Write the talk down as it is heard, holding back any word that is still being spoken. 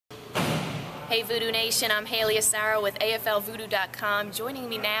Hey Voodoo Nation, I'm Hayley Asaro with AFLVoodoo.com. Joining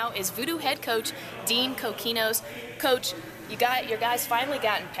me now is Voodoo head coach Dean Cokinos. Coach, your guys finally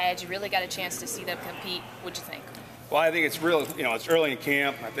got in pads. You really got a chance to see them compete. What'd you think? Well, I think it's real. It's early in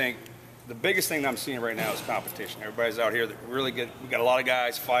camp. I think the biggest thing that I'm seeing right now is competition. Everybody's out here that really good. We got a lot of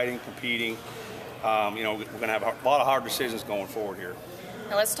guys fighting, competing. We're going to have a lot of hard decisions going forward here.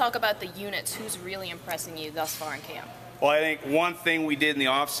 Now let's talk about the units. Who's really impressing you thus far in camp? Well, I think one thing we did in the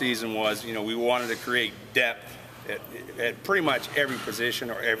off-season was, we wanted to create depth at pretty much every position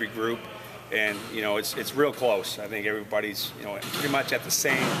or every group, and it's real close. I think everybody's pretty much at the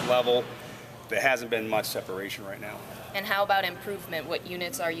same level. There hasn't been much separation right now. And how about improvement? What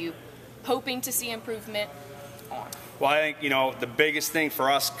units are you hoping to see improvement on? Well, I think the biggest thing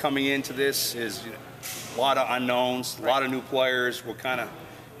for us coming into this is a lot of unknowns, a lot of new players. We're kind of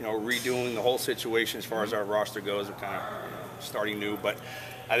redoing the whole situation as far as our roster goes. We're kind of starting new, but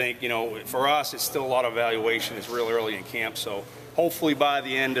I think for us it's still a lot of evaluation. It's real early in camp, so hopefully by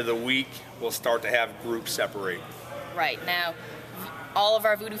the end of the week we'll start to have groups separate. Right. Now all of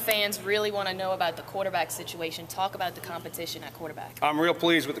our Voodoo fans really want to know about the quarterback situation. Talk about the competition at quarterback. I'm real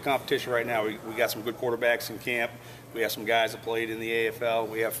pleased with the competition right now. We got some good quarterbacks in camp. We have some guys that played in the AFL.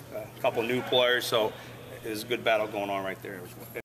 We have a couple new players, so there's a good battle going on right there.